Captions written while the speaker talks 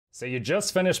So you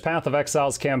just finished Path of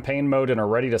Exile's campaign mode and are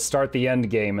ready to start the end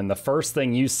game, and the first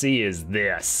thing you see is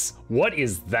this. What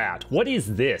is that? What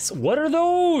is this? What are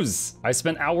those? I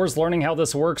spent hours learning how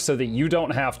this works so that you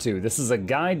don't have to. This is a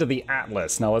guide to the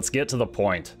Atlas. Now let's get to the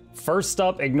point. First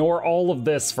up, ignore all of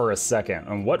this for a second,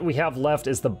 and what we have left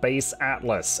is the base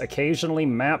atlas. Occasionally,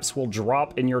 maps will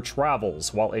drop in your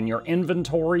travels, while in your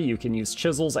inventory you can use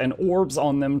chisels and orbs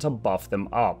on them to buff them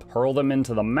up. Hurl them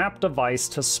into the map device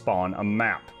to spawn a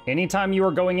map. Anytime you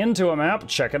are going into a map,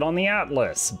 check it on the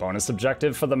atlas. Bonus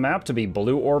objective for the map to be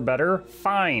blue or better?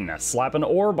 Fine. Slap an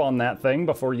orb on that thing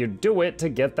before you do it to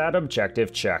get that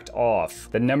objective checked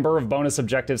off. The number of bonus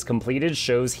objectives completed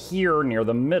shows here near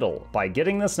the middle. By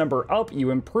getting this number up, you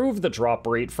improve the drop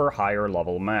rate for higher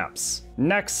level maps.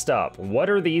 Next up, what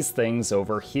are these things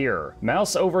over here?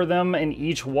 Mouse over them and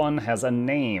each one has a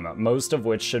name, most of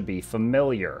which should be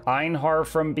familiar. Einhar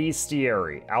from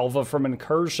Bestiary, Alva from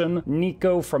Incursion,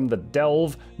 Nico from the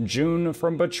Delve, June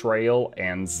from Betrayal,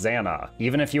 and Xana.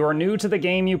 Even if you are new to the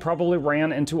game, you probably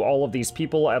ran into all of these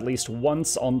people at least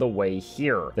once on the way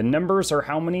here. The numbers are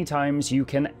how many times you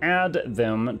can add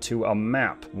them to a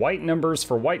map. White numbers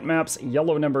for white maps,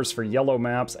 yellow numbers for yellow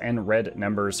maps, and red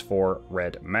numbers for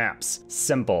red maps.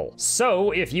 Simple.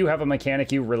 So, if you have a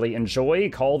mechanic you really enjoy,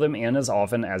 call them in as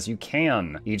often as you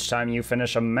can. Each time you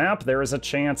finish a map, there is a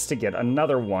chance to get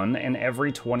another one, and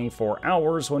every 24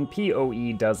 hours when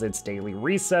PoE does its daily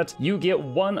reset, you get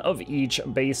one of each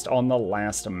based on the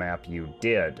last map you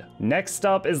did. Next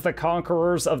up is the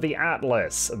Conquerors of the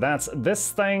Atlas. That's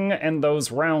this thing and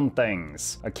those round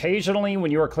things. Occasionally,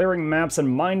 when you are clearing maps and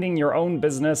minding your own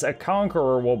business, a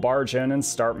Conqueror will barge in and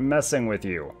start messing with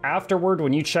you. Afterward,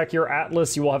 when you check your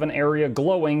atlas, you will have an area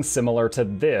glowing similar to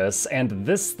this and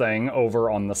this thing over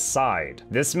on the side.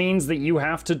 This means that you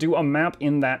have to do a map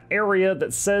in that area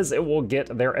that says it will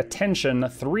get their attention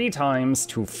 3 times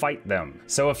to fight them.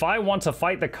 So if I want to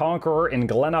fight the Conqueror in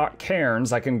Glennock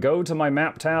Cairns, I can go to my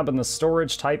map tab in the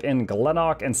storage, type in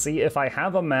Glennock, and see if I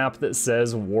have a map that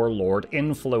says Warlord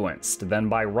Influenced. Then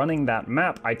by running that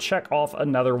map, I check off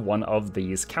another one of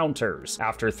these counters.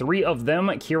 After 3 of them,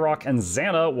 Kirok and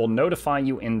Xana will notify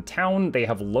you in town they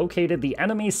have located the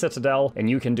enemy citadel, and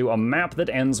you can do a map that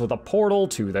ends with a portal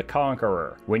to the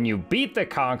Conqueror. When you beat the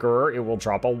Conqueror, it will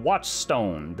drop a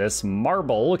watchstone. This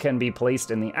marble can be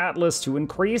placed in the atlas to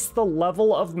increase the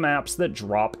level of maps that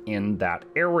drop in that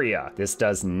area. This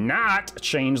does not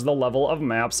change the level of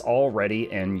maps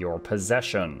already in your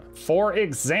possession. For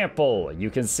example, you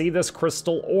can see this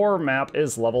crystal ore map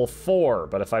is level 4,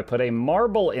 but if I put a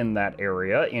marble in that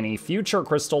area, any future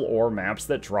crystal ore maps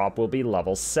that drop will be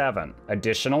level 7.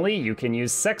 Additionally, you can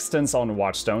use sextants on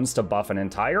watchstones to buff an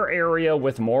entire area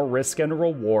with more risk and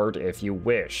reward if you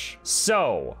wish.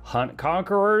 So, hunt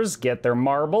Conquerors, get their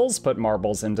marbles, put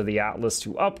marbles into the atlas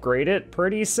to upgrade it,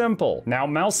 pretty simple. Now,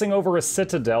 mousing over a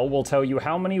citadel will tell you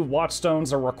how many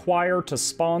watchstones are required to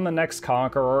spawn the next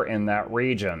Conqueror in that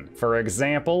region. For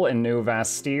example, in New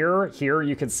Vastir, here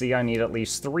you can see I need at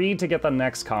least 3 to get the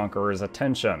next Conqueror's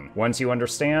attention. Once you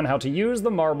understand how to use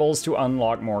the marbles to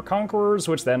unlock more Conquerors,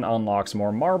 which then unlocks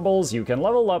more marbles, you can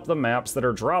level up the maps that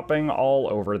are dropping all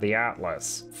over the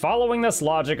atlas. Following this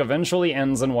logic eventually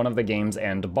ends in one of the game's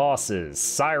end bosses,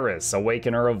 Cyrus,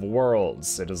 Awakener of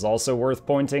Worlds. It is also worth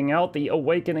pointing out the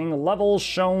awakening level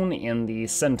shown in the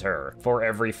center. For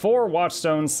every 4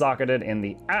 watchstones socketed in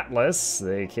the atlas,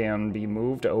 they can be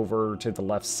moved over to the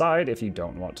left side if you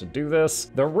don't want to do this.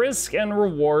 The risk and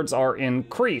rewards are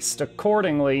increased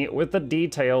accordingly with the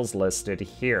details listed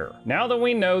here. Now that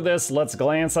we know this, let's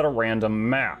glance at a random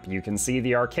map. You can see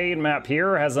the arcade map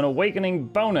here has an awakening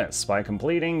bonus by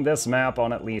completing this map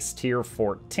on at least tier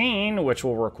 14, which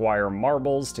will require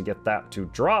marbles to get that to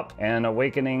drop, and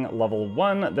awakening level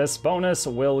 1, this bonus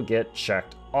will get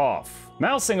checked off.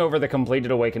 Mousing over the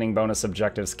completed awakening bonus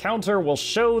objectives counter will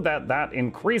show that that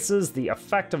increases the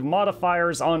effect of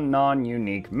modifiers on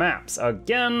non-unique maps.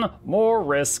 Again, more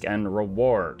risk and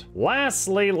reward.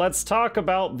 Lastly, let's talk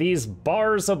about these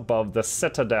bars above the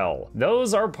citadel.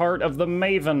 Those are part of the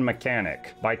Maven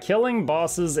mechanic. By killing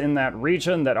bosses in that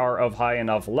region that are of high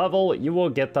enough level, you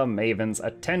will get the Maven's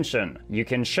attention. You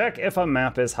can check if a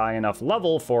map is high enough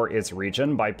level for its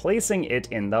region by placing it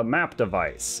in the map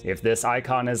device. If this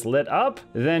icon is lit up,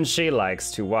 then she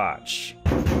likes to watch.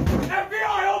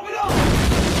 FBI, open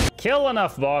up! Kill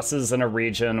enough bosses in a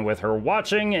region with her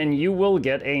watching and you will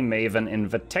get a Maven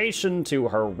invitation to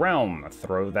her realm.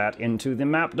 Throw that into the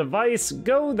map device,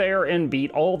 go there and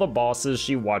beat all the bosses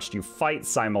she watched you fight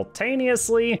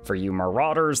simultaneously. For you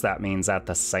marauders, that means at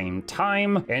the same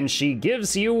time, and she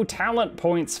gives you talent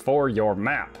points for your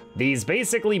map. These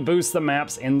basically boost the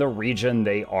maps in the region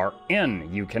they are in.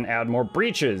 You can add more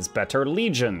breaches, better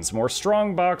legions, more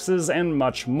strong boxes, and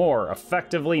much more,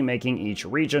 effectively making each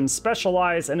region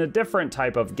specialize in a different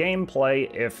type of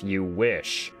gameplay if you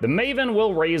wish. The Maven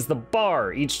will raise the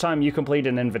bar each time you complete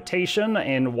an invitation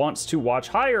and wants to watch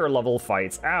higher level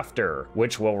fights after,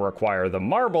 which will require the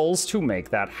marbles to make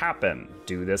that happen.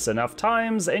 Do this enough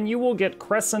times and you will get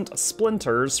crescent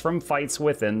splinters from fights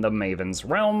within the Maven's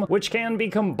realm, which can be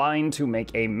combined to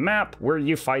make a map where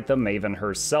you fight the Maven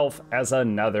herself as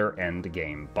another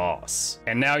endgame boss.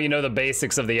 And now you know the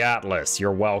basics of the Atlas.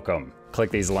 You're welcome.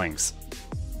 Click these links.